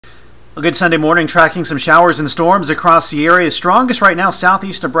A good Sunday morning, tracking some showers and storms across the area. Strongest right now,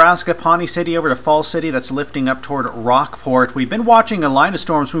 southeast Nebraska, Pawnee City over to Falls City. That's lifting up toward Rockport. We've been watching a line of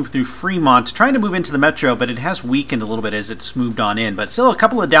storms move through Fremont, trying to move into the metro, but it has weakened a little bit as it's moved on in. But still a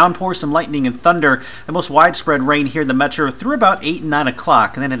couple of downpours, some lightning and thunder. The most widespread rain here in the metro through about 8 and 9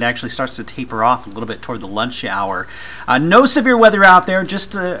 o'clock, and then it actually starts to taper off a little bit toward the lunch hour. No severe weather out there,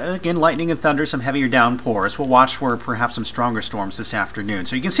 just, again, lightning and thunder, some heavier downpours. We'll watch for perhaps some stronger storms this afternoon.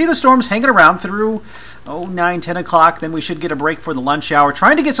 So you can see the storms hanging around through 9, 10 o'clock. Then we should get a break for the lunch hour.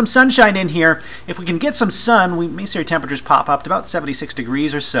 Trying to get some sunshine in here. If we can get some sun, we may see our temperatures pop up to about 76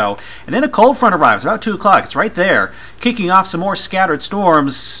 degrees or so. And then a cold front arrives about 2 o'clock. It's right there, kicking off some more scattered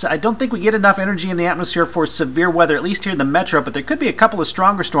storms. I don't think we get enough energy in the atmosphere for severe weather, at least here in the metro, but there could be a couple of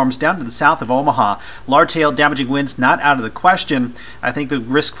stronger storms down to the south of Omaha. Large-hail damaging winds not out of the question. I think the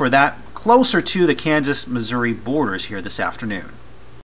risk for that closer to the Kansas-Missouri borders here this afternoon.